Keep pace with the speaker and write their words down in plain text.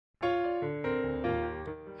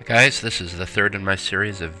Hi guys, this is the third in my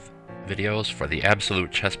series of videos for the absolute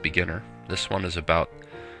chess beginner. This one is about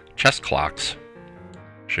chess clocks.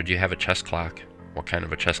 Should you have a chess clock? What kind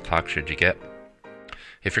of a chess clock should you get?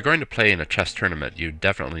 If you're going to play in a chess tournament, you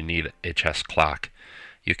definitely need a chess clock.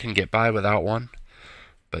 You can get by without one,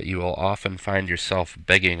 but you will often find yourself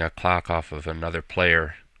begging a clock off of another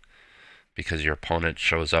player because your opponent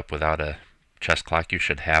shows up without a chess clock. You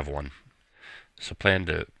should have one. So plan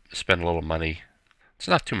to spend a little money. It's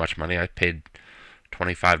not too much money. I paid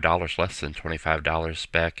 $25, less than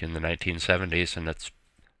 $25 back in the 1970s, and its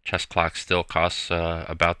chess clock still costs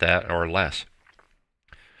about that or less.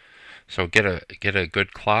 So get a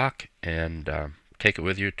good clock and take it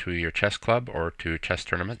with you to your chess club or to chess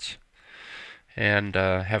tournaments, and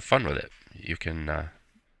have fun with it. You can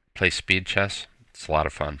play speed chess. It's a lot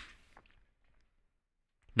of fun.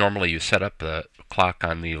 Normally you set up the clock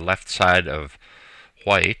on the left side of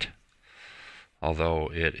white, although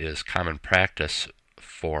it is common practice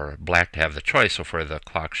for black to have the choice of where the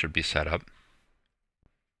clock should be set up.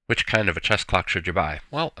 Which kind of a chess clock should you buy?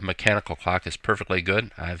 Well, a mechanical clock is perfectly good.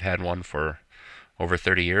 I've had one for over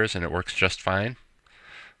 30 years and it works just fine.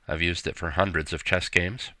 I've used it for hundreds of chess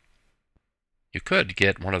games. You could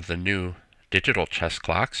get one of the new digital chess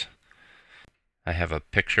clocks. I have a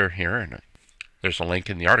picture here, and there's a link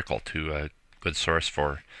in the article to a good source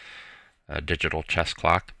for a digital chess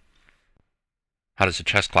clock. How does a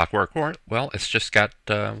chess clock work? Well, it's just got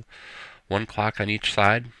one clock on each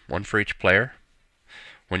side, one for each player.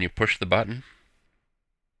 When you push the button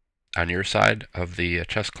on your side of the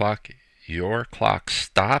chess clock, your clock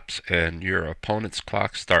stops and your opponent's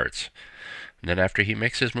clock starts. And then after he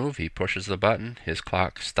makes his move, he pushes the button, his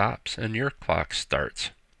clock stops, and your clock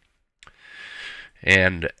starts.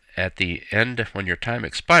 And at the end, when your time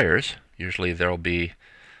expires, usually there will be,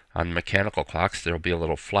 on mechanical clocks, there will be a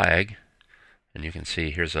little flag. And you can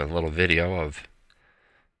see here's a little video of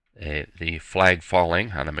the flag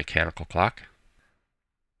falling on a mechanical clock.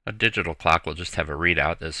 A digital clock will just have a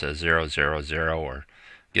readout that says 000 or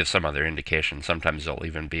give some other indication. Sometimes there'll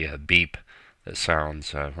even be a beep that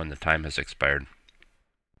sounds when the time has expired.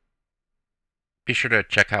 Be sure to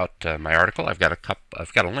check out my article. I've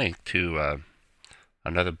got a link to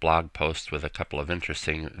another blog post with a couple of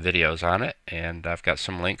interesting videos on it, and I've got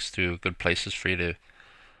some links to good places for you to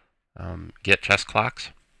get chess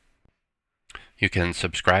clocks. You can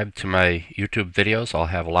subscribe to my YouTube videos. I'll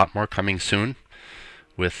have a lot more coming soon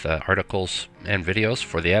with articles and videos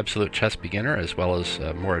for the absolute chess beginner, as well as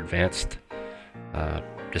more advanced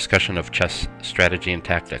discussion of chess strategy and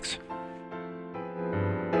tactics.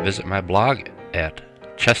 Visit my blog at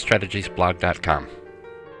chessstrategiesblog.com.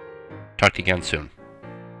 Talk to you again soon.